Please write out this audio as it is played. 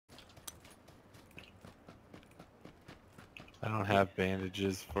I don't have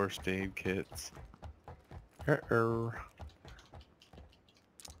bandages, first aid kits. 4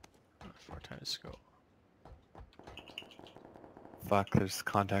 times scope. Fuck, there's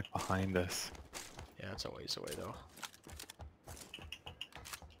contact behind us. Yeah, it's a ways away though.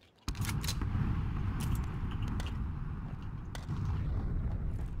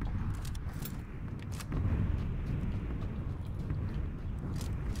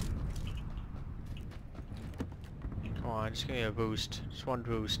 Come on, just give me a boost. Just one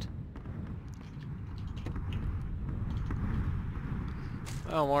boost.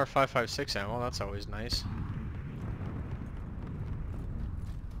 Oh, more 5.56 ammo. That's always nice.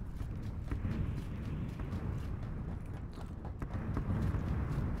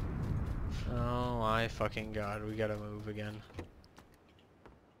 Oh my fucking god, we gotta move again.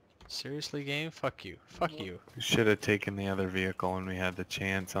 Seriously, game? Fuck you. Fuck you. We should have taken the other vehicle when we had the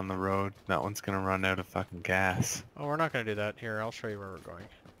chance on the road. That one's gonna run out of fucking gas. Oh, we're not gonna do that. Here, I'll show you where we're going.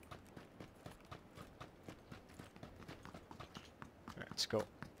 Alright, let's go.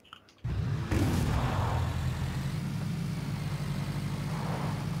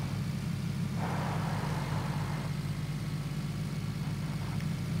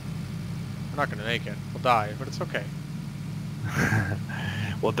 We're not gonna make it. We'll die, but it's okay.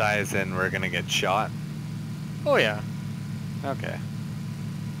 We'll die as in we're gonna get shot. Oh yeah. Okay.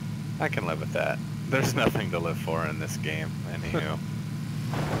 I can live with that. There's nothing to live for in this game, anywho.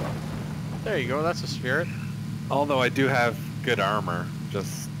 There you go, that's a spirit. Although I do have good armor,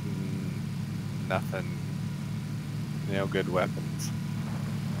 just nothing, good weapons.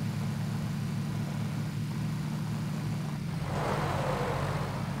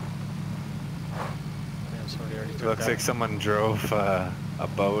 Yeah, somebody already took Looks that. like someone drove a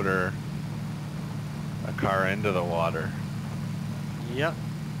boat or a car into the water. Yep.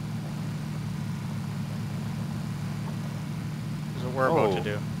 That's what we're about to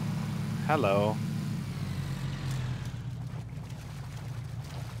do. Hello.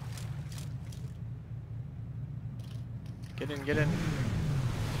 Get in, get in.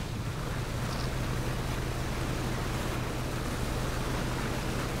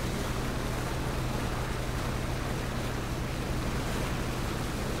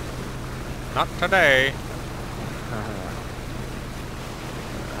 Not today.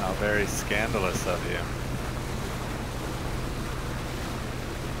 How very scandalous of you.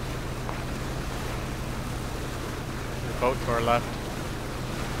 There's a boat to our left.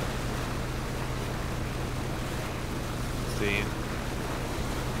 See?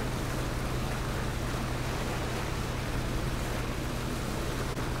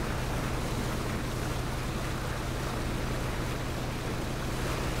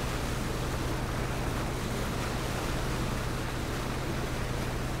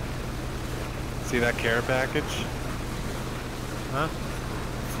 See that care package? Huh?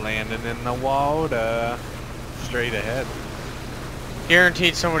 It's landing in the water. Straight ahead.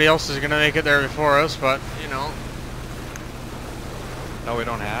 Guaranteed somebody else is gonna make it there before us, but, you know. No, we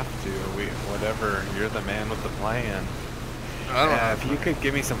don't have to. Whatever. You're the man with the plan. I don't know. If you could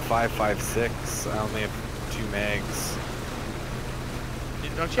give me some 5.56, I only have 2 mags.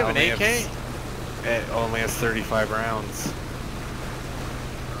 Don't you have an Only AK? It only has 35 rounds.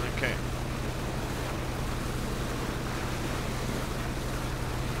 Okay.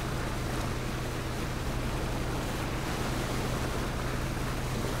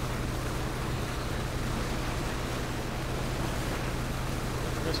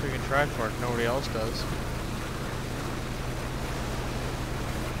 I guess we can try for it. Nobody else does.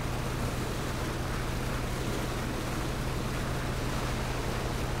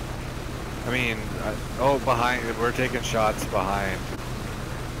 I mean, behind. We're taking shots behind.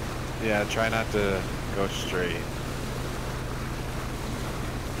 Yeah, try not to go straight.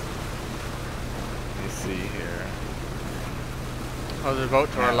 Let me see here. Oh, there's a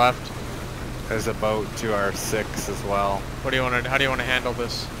boat to our left. There's a boat to our 6 as well. What do you want to? How do you want to handle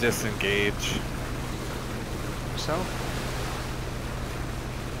this? Disengage. So?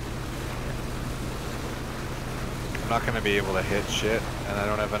 I'm not gonna be able to hit shit, and I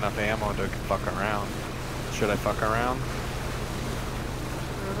don't have enough ammo to fuck around. Should I fuck around?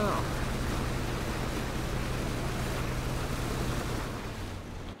 I don't know.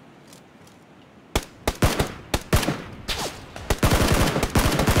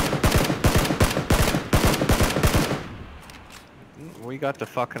 We got to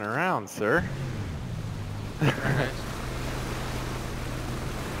fucking around, sir.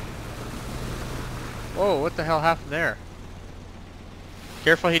 Whoa, what the hell happened there?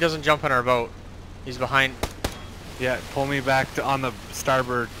 Careful he doesn't jump in our boat. He's behind. Yeah, pull me back to on the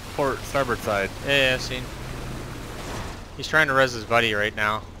starboard side. Yeah, seen. He's trying to res his buddy right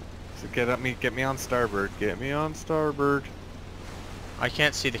now. So get me on starboard. Get me on starboard. I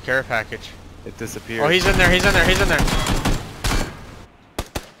can't see the care package. It disappeared. Oh, he's in there, he's in there, he's in there.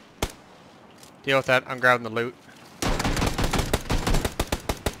 Deal with that, I'm grabbing the loot.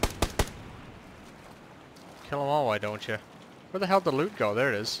 Kill them all, why don't you? Where the hell did the loot go?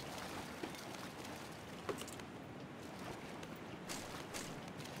 There it is.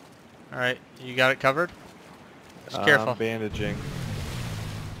 Alright, you got it covered? Just careful. Bandaging.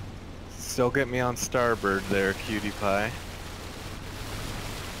 Still get me on starboard there, cutie pie.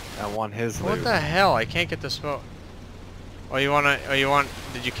 I want his loot. What the hell? I can't get this boat. Oh,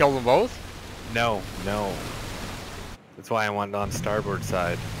 did you kill them both? No, no. That's why I wanted on starboard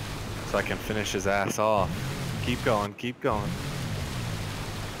side. So I can finish his ass off. Keep going, keep going.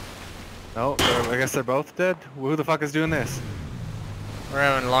 Oh, I guess they're both dead? Who the fuck is doing this? We're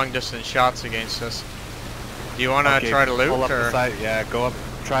having long distance shots against us. Do you want to try to loot pull up or? beside, yeah, go up,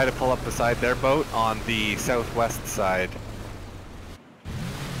 try to pull up beside their boat on the southwest side.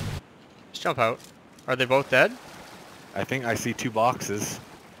 Just jump out. Are they both dead? I think I see 2 boxes.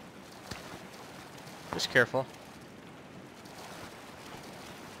 Just careful.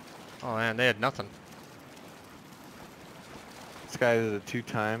 Oh man, they had nothing. This guy did it 2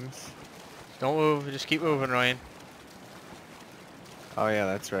 times. Don't move, just keep moving, Ryan. Oh yeah,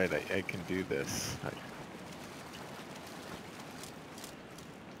 that's right, I can do this.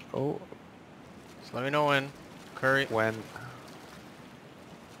 Oh. Just let me know when. Curry. When?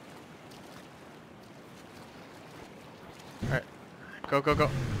 Alright. Go, go, go.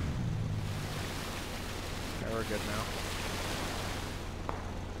 Okay, we're good now.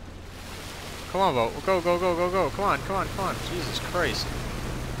 Come on, boat. Go, go, go, go, go. Come on, come on, come on. Jesus Christ.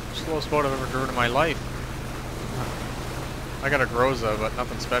 Slowest boat I've ever driven in my life. I got a Groza, but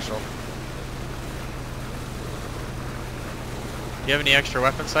nothing special. Do you have any extra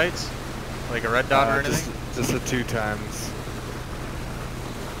weapon sights? Like a red dot or anything? Just the 2 times.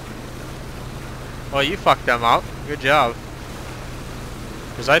 Well, you fucked them up. Good job.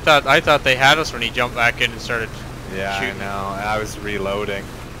 Because I thought they had us when he jumped back in and started Yeah, shooting. I know. I was reloading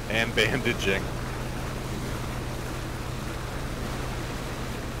and bandaging.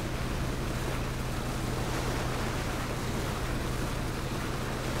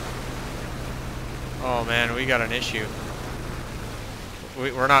 Oh man, we got an issue.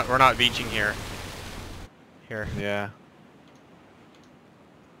 We're not beaching here. Here. Yeah.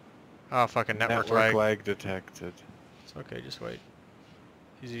 Oh, fucking network Network lag. lag detected. It's okay, just wait.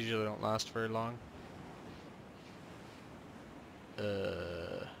 These usually don't last very long.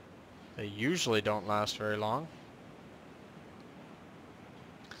 They usually don't last very long.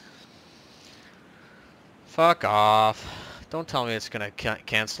 Fuck off. Don't tell me it's gonna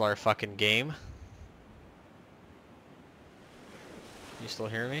cancel our fucking game. You still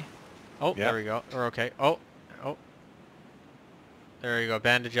hear me? Oh, Yep. There we go. We're okay. Oh, oh. There you go.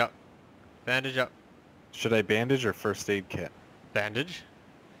 Bandage up. Bandage up. Should I bandage or first aid kit? Bandage.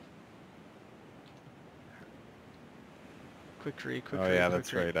 Quick tree, quick Oh tree, yeah, quick that's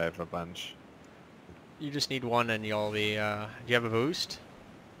tree. right. I have a bunch. You just need one and you'll be, do you have a boost?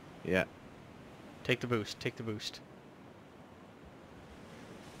 Yeah. Take the boost, take the boost.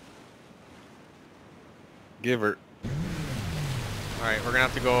 Give her. Alright, we're gonna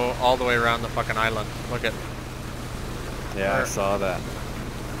have to go all the way around the fucking island. Look at. Yeah, I saw that.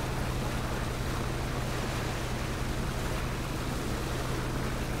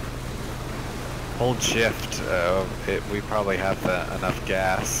 Hold shift. We probably have enough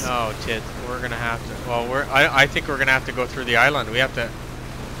gas. Oh, tit. We're gonna have to. Well, I think we're gonna have to go through the island. We have to.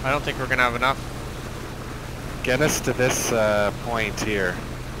 I don't think we're gonna have enough. Get us to this point here.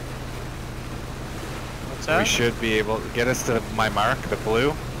 What's that? We should be able to get us to my mark, the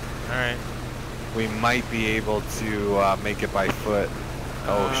blue. Alright. We might be able to make it by foot.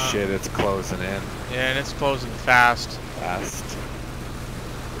 Oh shit, it's closing in Yeah, and it's closing fast. fast.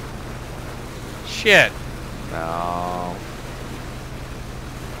 Shit. No.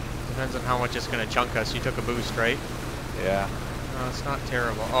 Depends on how much it's gonna chunk us. You took a boost, right? Yeah. No, it's not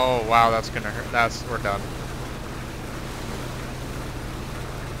terrible. Oh wow, that's gonna hurt. We're done.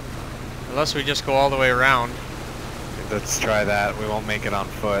 Unless we just go all the way around. Let's try that. We won't make it on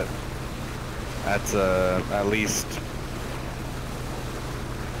foot. That's at least.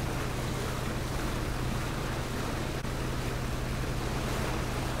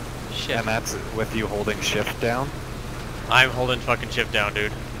 Shit. And that's with you holding shift down? I'm holding fucking shift down,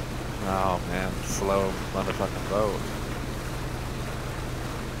 dude. Oh man, slow motherfucking boat.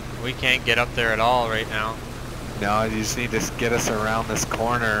 We can't get up there at all right now. No, you just need to get us around this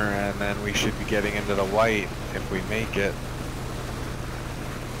corner, and then we should be getting into the white if we make it.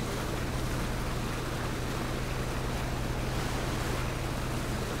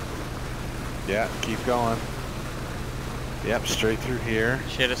 Yeah, keep going. Yep, straight through here.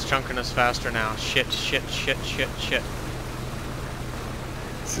 Shit, it's chunking us faster now. Shit, shit, shit, shit, shit.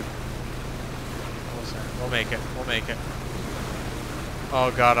 We'll make it. We'll make it.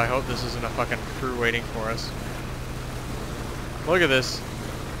 Oh god, I hope this isn't a fucking crew waiting for us. Look at this.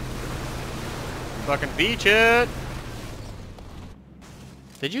 Fucking beach it!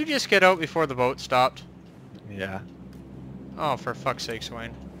 Did you just get out before the boat stopped? Yeah. Oh, for fuck's sake,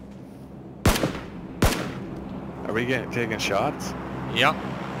 Wayne. Are we taking shots? Yep.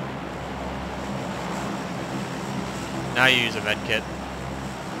 Now you use a med kit.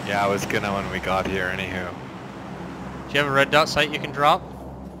 Yeah, I was gonna when we got here, anywho. Do you have a red dot sight you can drop?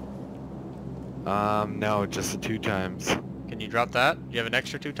 No, just the 2 times. Can you drop that? Do you have an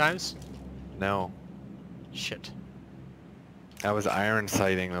extra 2 times? No. Shit. I was iron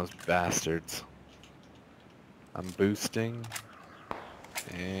sighting those bastards. I'm boosting.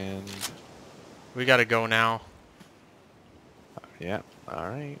 And... We gotta go now. yeah,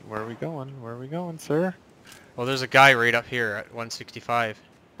 alright. Where are we going? Where are we going, sir? Well, there's a guy right up here at 165.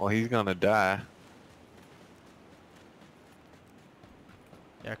 Well, he's gonna die.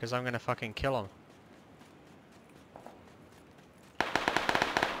 Yeah, because I'm gonna fucking kill him.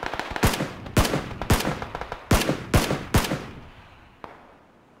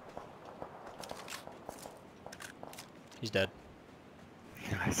 He's dead.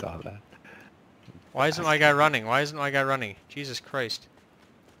 I saw that. Why isn't my guy running? Why isn't my guy running? Jesus Christ.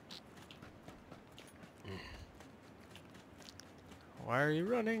 Why are you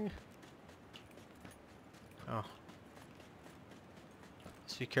running? Oh.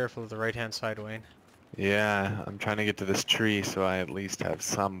 Just be careful of the right-hand side, Wayne. Yeah, I'm trying to get to this tree so I at least have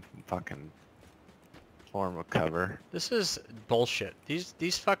some fucking form of cover. This is bullshit.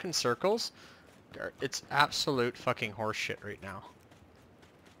 These fucking circles, it's absolute fucking horseshit right now.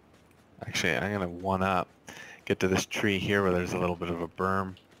 Actually, I'm gonna one-up. Get to this tree here where there's a little bit of a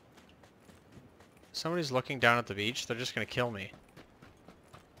berm. Somebody's looking down at the beach, they're just gonna kill me.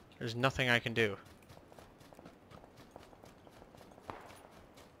 There's nothing I can do.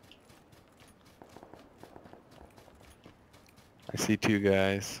 I see 2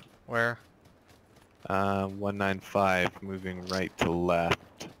 guys. Where? 195 moving right to left.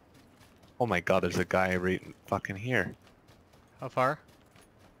 Oh my god, there's a guy right fucking here. How far?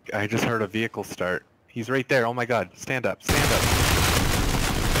 I just heard a vehicle start. He's right there. Oh my god, stand up, stand up.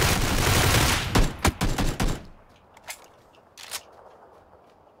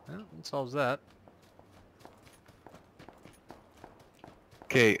 Well, that solves that.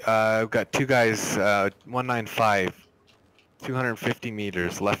 Okay, I've got 2 guys, 195, 250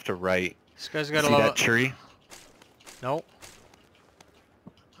 meters left to right. This guy's got a See lot that tree? Nope.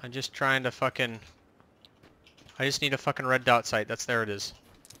 I'm just trying to fucking... I just need a fucking red dot sight. There it is.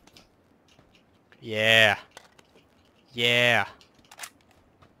 Yeah. Yeah.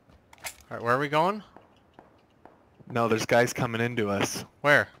 Alright, where are we going? No, there's guys coming into us.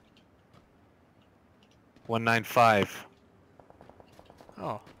 Where? 195.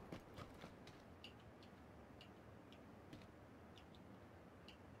 Oh.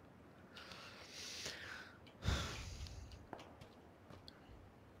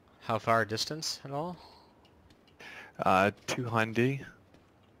 How far distance at all? 200.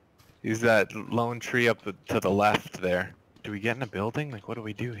 Use that lone tree up to the left there. Do we get in a building? Like, what do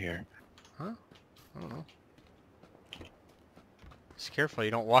we do here? Huh? I don't know. Just careful, you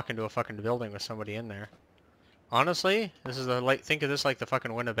don't walk into a fucking building with somebody in there. Honestly, this is think of this like the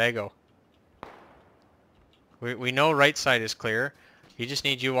fucking Winnebago. We know right side is clear. He just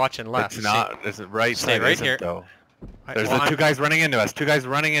needs you watching left. It's not. It's right Stay side right isn't, here. though. There's the 2 guys running into us. 2 guys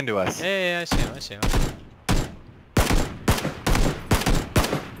running into us. Yeah, I see him. I see him.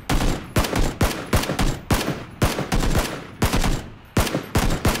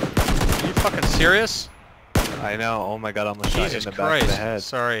 Are you fucking serious? I know. Oh my god, I almost shot you in Jesus the back of the Christ. head.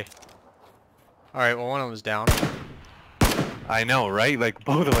 Sorry. Alright, well one of them's down. I know, right? Like,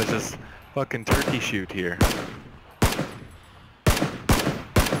 both of us just fucking turkey shoot here.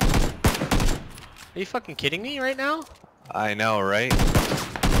 Are you fucking kidding me right now? I know, right?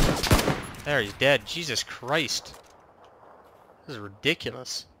 There, he's dead. Jesus Christ. This is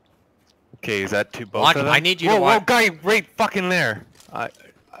ridiculous. Okay, is that both Watch, of them? I need you whoa, to whoa, watch. guy right fucking there.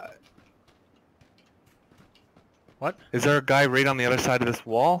 What? Is there a guy right on the other side of this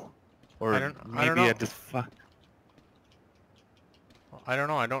wall? Or I don't maybe know. I just I don't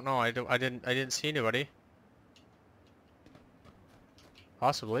know. I don't know. I didn't see anybody.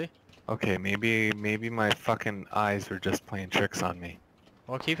 Possibly. Okay, maybe my fucking eyes were just playing tricks on me.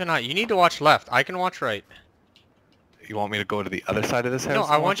 Well, keep an eye. You need to watch left. I can watch right. You want me to go to the other side of this house? No,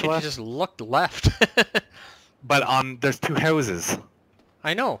 I and want watch you to left? just look left. But there's 2 houses.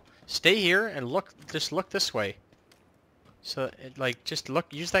 I know. Stay here and look. Just look this way. So, just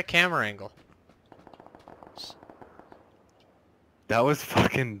look. Use that camera angle. That was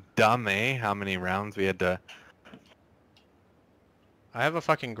fucking dumb, eh? How many rounds we had to... I have a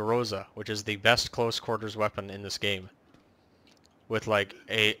fucking Groza, which is the best close quarters weapon in this game. With like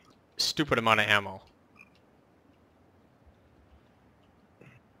a stupid amount of ammo.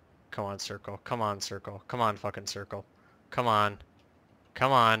 Come on, circle. Come on, circle. Come on, fucking circle. Come on.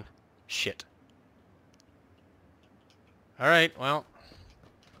 Come on. Shit. Alright, well.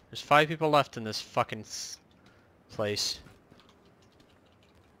 There's 5 people left in this fucking place.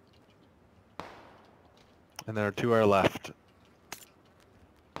 And there are 2 are left.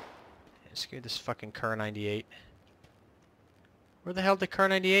 Screw this fucking Car 98. Where the hell did Car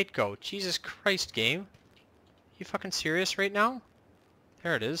 98 go? Jesus Christ, game. You fucking serious right now?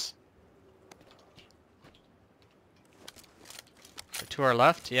 There it is. The 2 are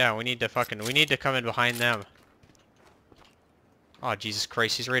left? Yeah, we need to come in behind them. Oh, Jesus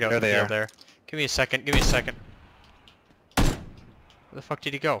Christ, he's right out in the field there. Give me a second, give me a second. Where the fuck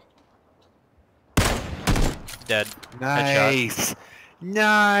did he go? He's dead. Nice! Headshot.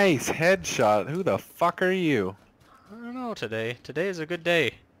 Nice! Headshot. Who the fuck are you? I don't know today. Today is a good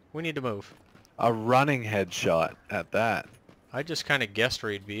day. We need to move. A running headshot at that. I just kind of guessed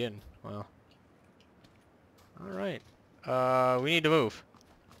where he'd be in. Well. Alright. We need to move.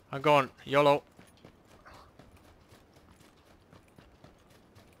 I'm going YOLO.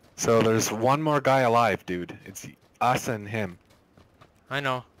 So there's 1 more guy alive, dude. It's us and him. I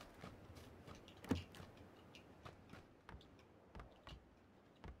know.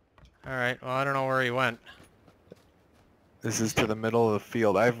 Alright, well I don't know where he went. This is to the middle of the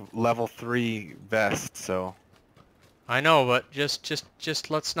field. I have level 3 vest, so... I know, but just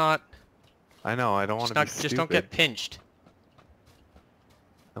let's not... I know, I don't want to be stupid. Just don't get pinched.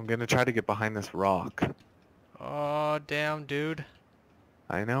 I'm gonna try to get behind this rock. Oh, damn, dude.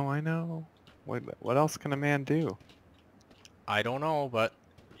 I know. What else can a man do? I don't know, but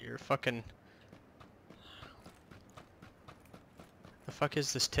you're fucking... The fuck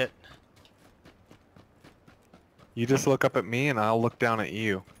is this tit? You just look up at me and I'll look down at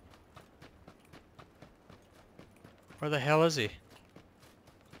you. Where the hell is he?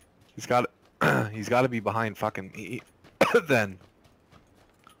 He's got to be behind fucking me then.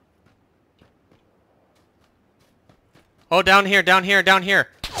 Oh, down here, down here, down here.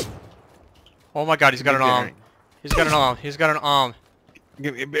 Oh my god, he's got an arm. He's got an arm. He's got an arm.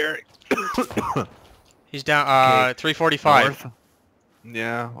 Give me a bearing. He's down, Okay. 345. North.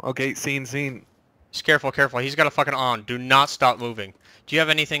 Yeah, okay, scene. Just careful, careful. He's got a fucking arm. Do not stop moving. Do you have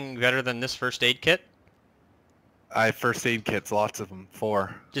anything better than this first aid kit? I have first aid kits, lots of them,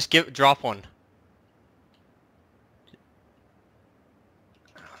 4. Just drop one.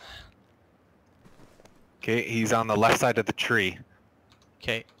 Okay, he's on the left side of the tree.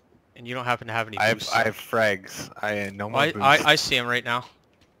 Okay. And you don't happen to have any I boosts? have frags. No more boosts. I see him right now.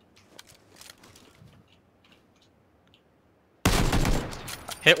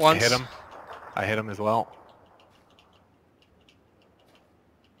 Hit once. I hit him as well.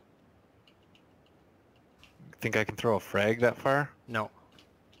 Think I can throw a frag that far? No.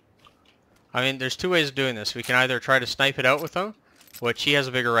 I mean, there's 2 ways of doing this. We can either try to snipe it out with him, which he has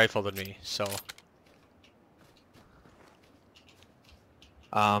a bigger rifle than me, so...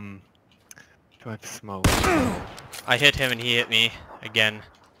 Do I have smoke? I hit him and he hit me again.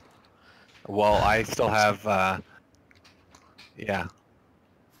 Well, I still have, yeah.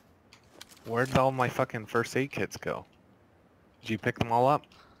 Where'd all my fucking first aid kits go? Did you pick them all up?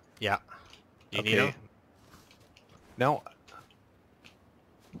 Yeah. You need Okay. him? No.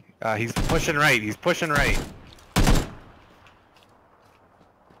 He's pushing right. He's pushing right.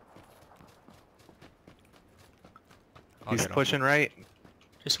 He's pushing right.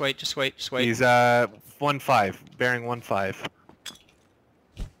 Just wait, just wait, just wait. He's 1-5, bearing 1-5.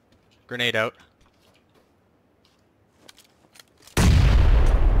 Grenade out.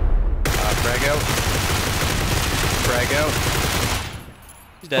 Frag out. Frag out.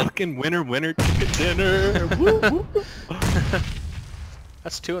 He's dead. Fucking winner, chicken dinner. Woo, woo.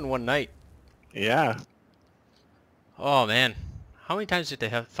 That's 2 in one night. Yeah. Oh man, how many times did they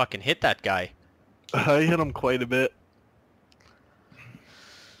have fucking hit that guy? I hit him quite a bit.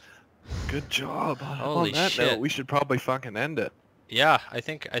 Good job. Holy On that shit. note, we should probably fucking end it. Yeah, I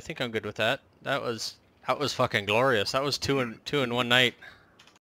think I'm good with that. That was fucking glorious. That was 2 in one night.